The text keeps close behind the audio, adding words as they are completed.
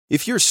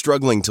If you're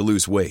struggling to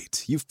lose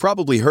weight, you've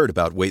probably heard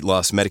about weight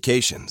loss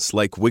medications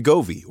like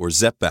Wegovy or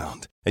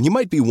Zepbound, and you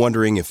might be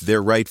wondering if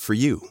they're right for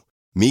you.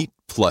 Meet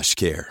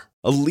PlushCare,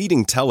 a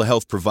leading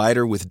telehealth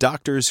provider with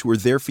doctors who are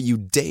there for you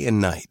day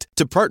and night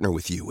to partner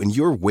with you in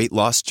your weight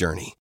loss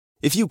journey.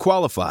 If you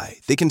qualify,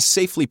 they can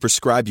safely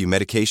prescribe you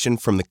medication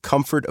from the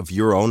comfort of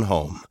your own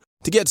home.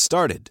 To get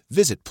started,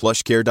 visit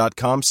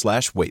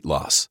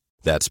plushcare.com/weightloss.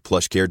 That's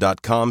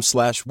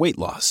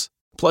plushcare.com/weightloss.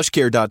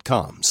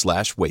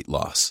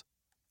 plushcare.com/weightloss.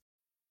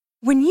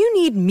 When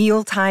you need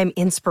mealtime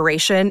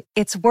inspiration,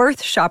 it's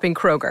worth shopping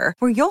Kroger,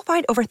 where you'll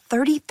find over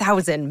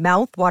 30,000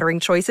 mouth-watering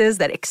choices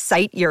that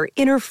excite your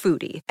inner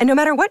foodie. And no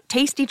matter what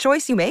tasty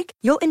choice you make,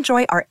 you'll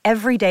enjoy our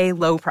everyday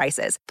low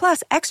prices,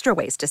 plus extra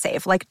ways to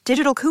save, like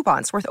digital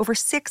coupons worth over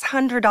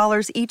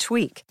 $600 each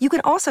week. You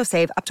can also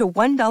save up to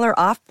 $1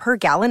 off per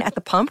gallon at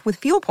the pump with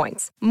fuel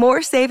points.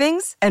 More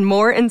savings and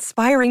more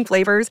inspiring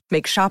flavors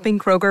make shopping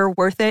Kroger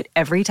worth it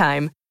every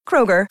time.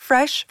 Kroger,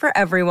 fresh for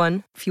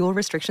everyone. Fuel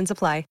restrictions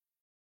apply.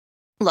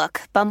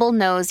 Look, Bumble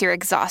knows you're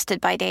exhausted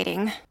by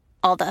dating.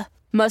 All the,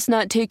 must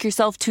not take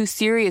yourself too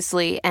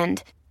seriously,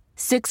 and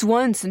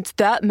 6'1" since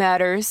that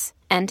matters,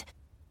 and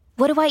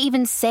what do I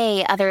even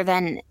say other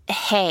than,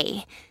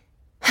 hey?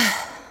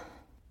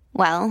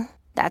 Well,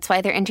 that's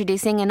why they're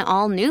introducing an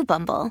all-new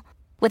Bumble,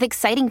 with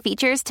exciting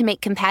features to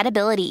make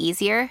compatibility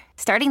easier,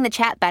 starting the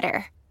chat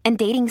better, and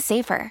dating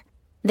safer.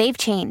 They've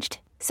changed,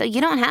 so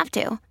you don't have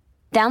to.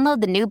 Download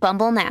the new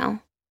Bumble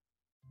now.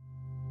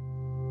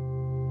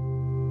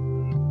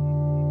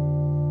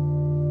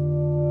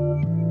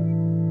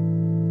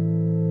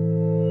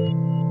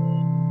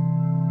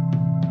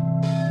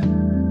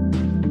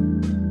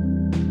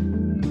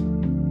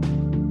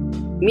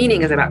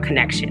 Meaning is about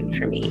connection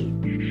for me,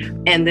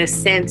 and the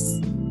sense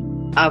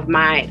of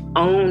my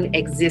own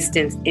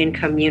existence in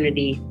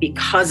community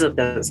because of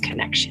those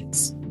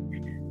connections,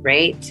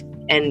 right?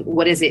 And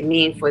what does it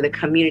mean for the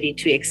community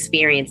to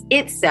experience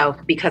itself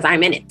because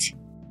I'm in it,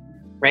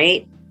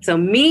 right? So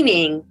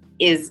meaning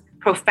is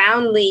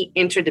profoundly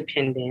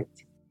interdependent,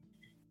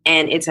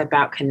 and it's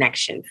about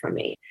connection for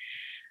me.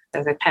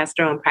 As a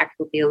pastoral and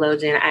practical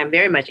theologian, I'm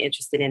very much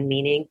interested in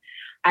meaning.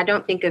 I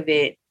don't think of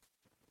it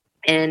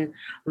in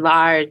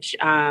large,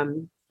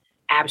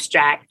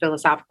 abstract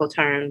philosophical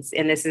terms.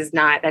 And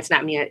that's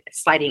not me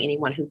slighting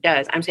anyone who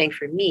does. I'm saying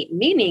for me,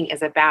 meaning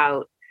is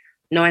about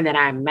knowing that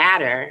I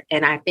matter.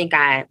 And I think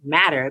I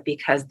matter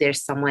because there's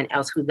someone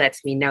else who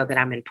lets me know that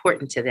I'm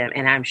important to them.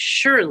 And I'm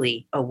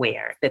surely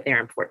aware that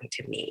they're important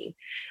to me.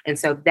 And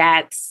so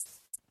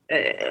that's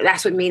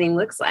what meaning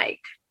looks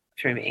like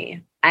for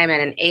me. I'm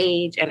at an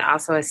age and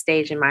also a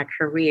stage in my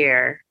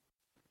career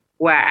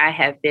where I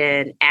have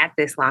been at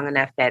this long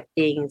enough that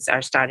things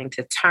are starting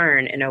to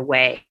turn in a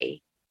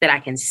way that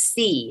I can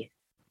see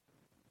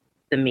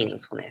the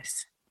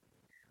meaningfulness.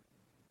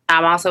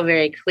 I'm also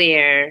very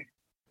clear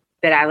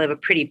that I live a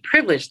pretty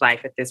privileged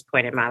life at this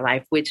point in my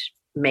life, which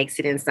makes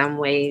it in some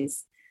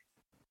ways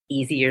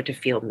easier to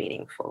feel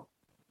meaningful.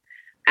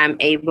 I'm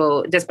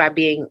able, just by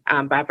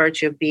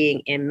virtue of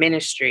being in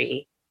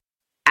ministry,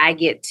 I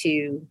get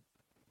to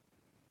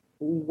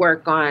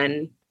work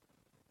on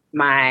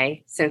my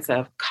sense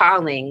of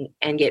calling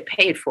and get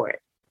paid for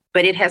it.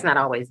 But it has not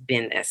always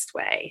been this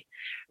way,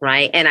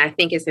 right? And I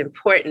think it's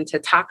important to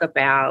talk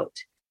about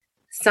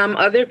some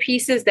other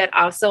pieces that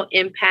also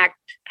impact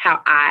how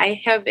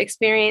I have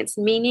experienced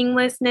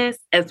meaninglessness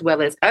as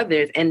well as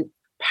others. And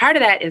part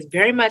of that is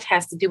very much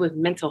has to do with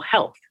mental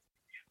health.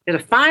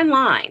 There's a fine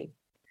line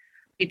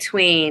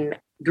between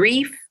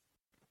grief,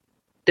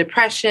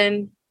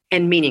 depression,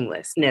 and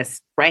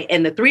meaninglessness, right?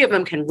 And the three of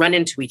them can run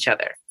into each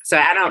other. So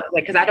I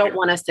don't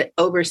want us to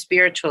over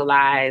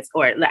spiritualize,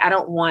 or I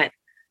don't want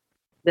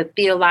the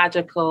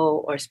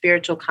theological or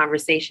spiritual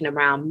conversation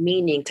around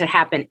meaning to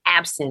happen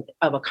absent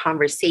of a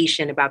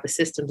conversation about the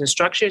systems and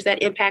structures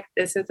that impact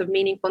the sense of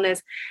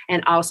meaningfulness,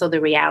 and also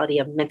the reality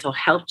of mental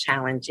health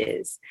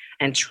challenges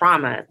and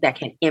trauma that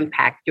can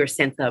impact your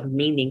sense of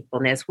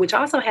meaningfulness, which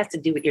also has to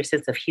do with your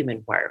sense of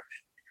human worth.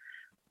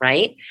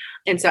 Right.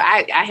 And so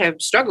I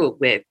have struggled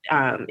with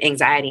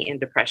anxiety and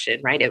depression.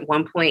 Right. At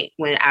one point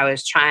when I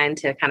was trying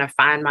to kind of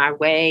find my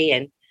way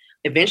and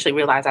eventually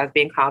realized I was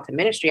being called to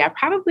ministry, I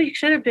probably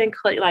should have been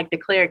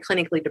declared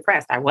clinically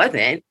depressed. I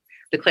wasn't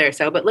declared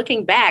so, but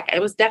looking back,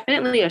 it was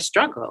definitely a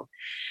struggle.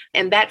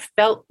 And that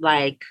felt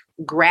like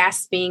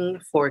grasping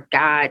for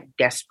God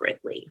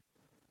desperately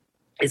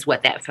is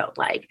what that felt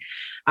like.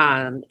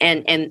 And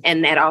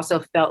that also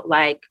felt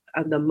like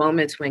the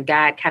moments when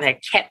God kind of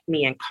kept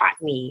me and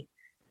caught me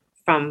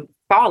from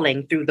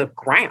falling through the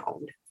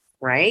ground,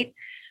 right?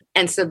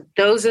 And so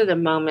those are the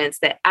moments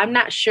that I'm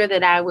not sure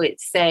that I would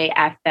say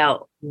I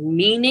felt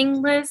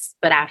meaningless,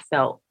 but I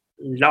felt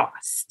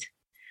lost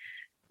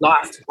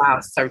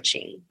while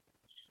searching.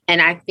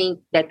 And I think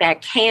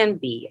that can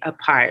be a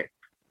part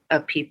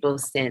of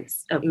people's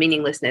sense of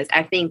meaninglessness.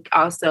 I think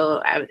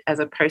also as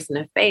a person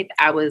of faith,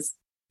 I was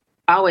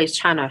always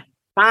trying to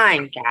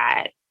find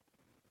God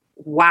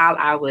while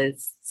I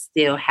was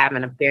still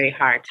having a very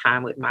hard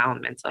time with my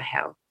own mental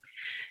health.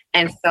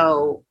 And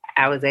so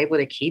I was able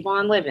to keep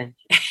on living,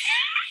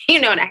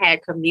 and I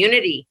had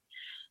community,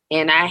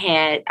 and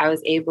I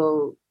was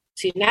able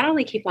to not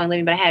only keep on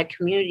living, but I had a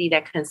community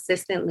that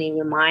consistently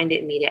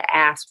reminded me to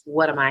ask,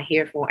 what am I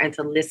here for? And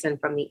to listen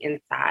from the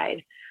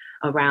inside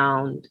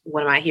around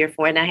what am I here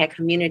for? And I had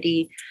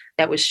community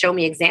that would show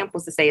me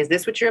examples to say, is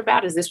this what you're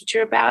about? Is this what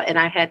you're about? And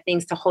I had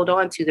things to hold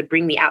on to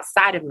bring me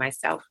outside of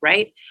myself,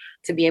 right?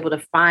 To be able to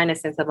find a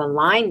sense of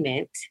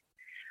alignment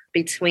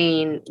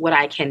between what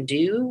I can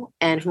do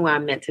and who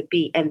I'm meant to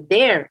be. And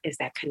there is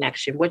that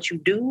connection. What you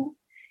do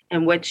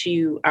and what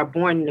you are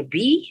born to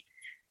be,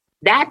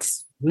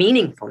 that's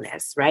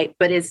meaningfulness, right?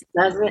 But it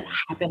doesn't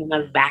happen in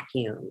a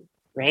vacuum,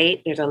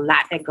 right? There's a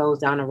lot that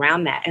goes on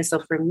around that. And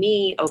so for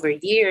me, over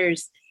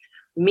years,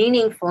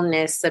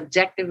 meaningfulness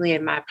subjectively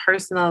in my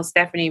personal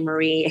Stephanie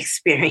Marie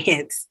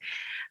experience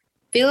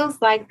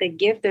feels like the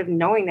gift of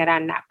knowing that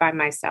I'm not by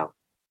myself.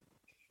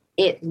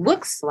 It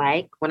looks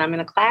like when I'm in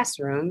a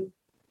classroom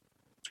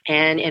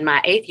and in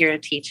my 8th year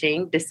of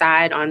teaching,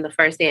 decide on the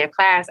first day of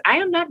class, I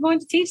am not going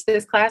to teach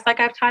this class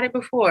like I've taught it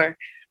before,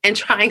 and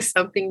trying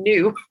something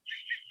new.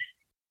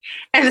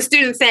 And the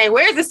students saying,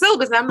 where's the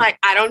syllabus? And I'm like,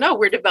 I don't know.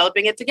 We're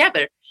developing it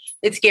together.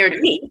 It scared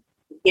me,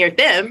 it scared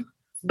them.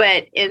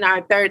 But in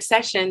our 3rd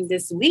session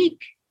this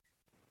week,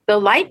 the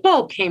light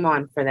bulb came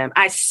on for them.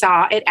 I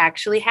saw it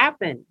actually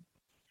happen,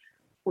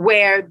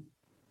 where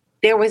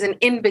there was an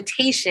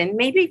invitation,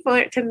 maybe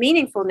to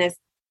meaningfulness.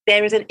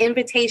 There was an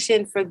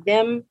invitation for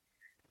them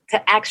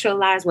to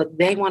actualize what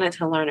they wanted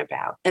to learn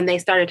about. And they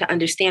started to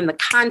understand the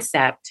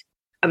concept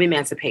of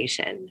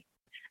emancipation.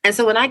 And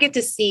so when I get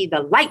to see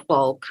the light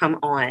bulb come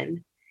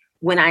on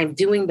when I'm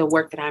doing the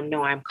work that I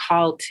know I'm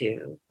called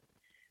to,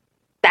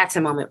 that's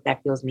a moment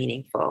that feels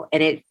meaningful,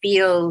 and it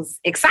feels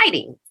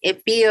exciting.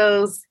 It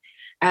feels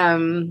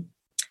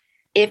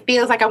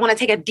like I want to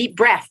take a deep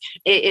breath.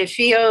 It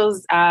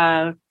feels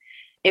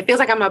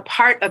like I'm a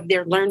part of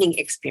their learning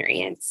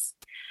experience.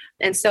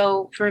 And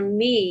so for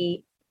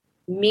me,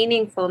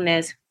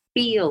 meaningfulness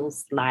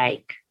feels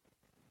like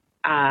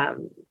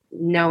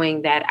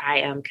knowing that I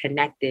am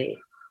connected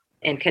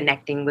and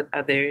connecting with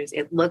others.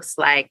 It looks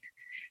like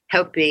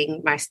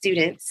helping my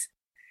students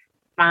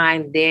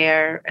find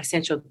their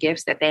essential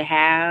gifts that they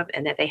have,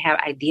 and that they have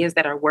ideas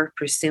that are worth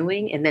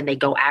pursuing, and then they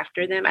go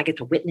after them. I get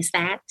to witness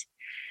that.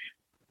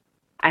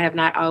 I have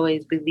not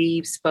always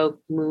believed,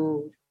 spoke,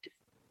 moved,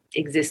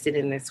 existed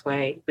in this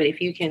way. But if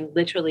you can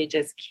literally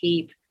just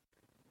keep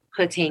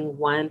putting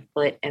one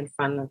foot in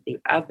front of the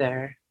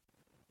other,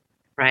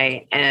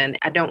 right? And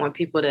I don't want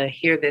people to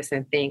hear this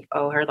and think,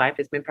 oh, her life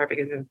has been perfect.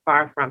 It's been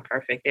far from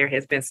perfect. There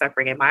has been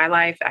suffering in my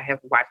life. I have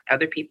watched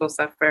other people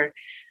suffer.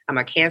 I'm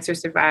a cancer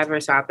survivor,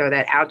 so I'll throw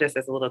that out just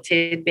as a little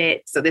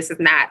tidbit. So this is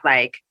not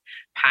like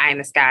pie in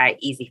the sky,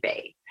 easy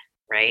faith,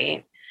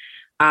 right?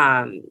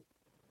 But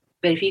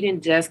if you can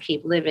just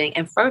keep living,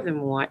 and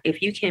furthermore,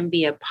 if you can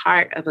be a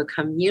part of a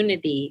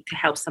community to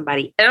help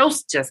somebody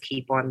else just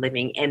keep on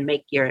living and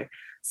make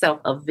yourself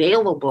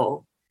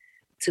available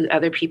to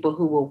other people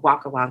who will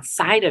walk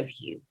alongside of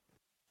you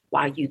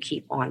while you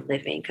keep on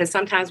living. Because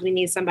sometimes we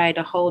need somebody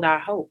to hold our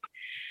hope.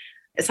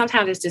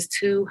 Sometimes it's just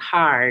too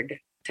hard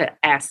to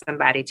ask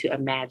somebody to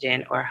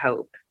imagine or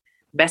hope.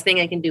 Best thing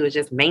I can do is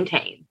just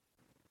maintain.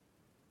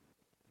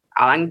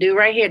 All I can do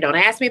right here, don't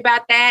ask me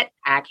about that.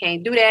 I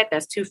can't do that.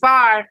 That's too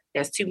far.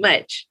 That's too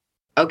much.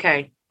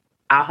 Okay,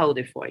 I'll hold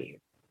it for you.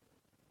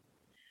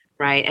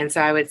 Right? And so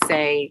I would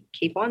say,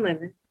 keep on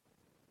living.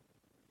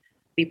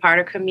 Be part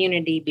of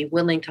community. Be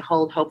willing to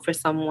hold hope for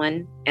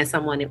someone, and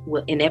someone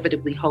will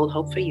inevitably hold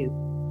hope for you.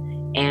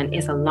 And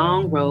it's a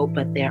long road,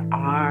 but there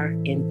are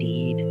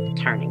indeed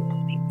turning points.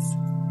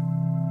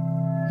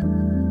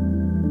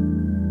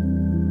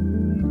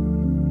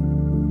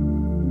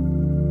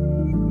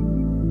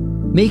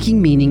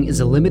 Making Meaning is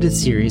a limited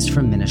series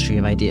from Ministry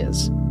of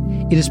Ideas.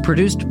 It is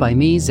produced by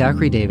me,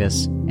 Zachary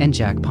Davis, and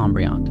Jack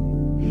Pombriand.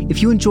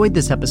 If you enjoyed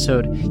this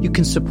episode, you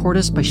can support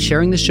us by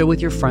sharing the show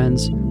with your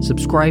friends,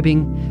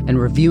 subscribing,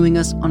 and reviewing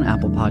us on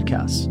Apple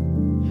Podcasts.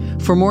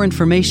 For more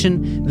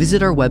information,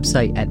 visit our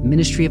website at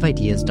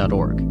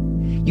ministryofideas.org.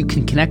 You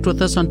can connect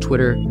with us on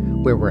Twitter,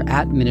 where we're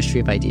at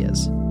Ministry of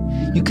Ideas.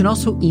 You can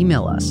also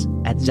email us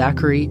at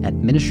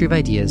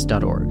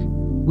zachary@ministryofideas.org.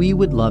 We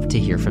would love to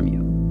hear from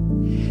you.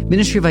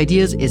 Ministry of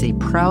Ideas is a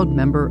proud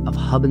member of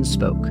Hub and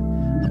Spoke,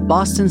 a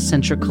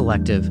Boston-centric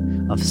collective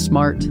of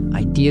smart,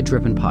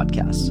 idea-driven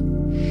podcasts.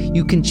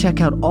 You can check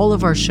out all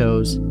of our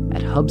shows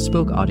at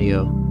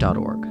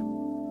hubspokeaudio.org.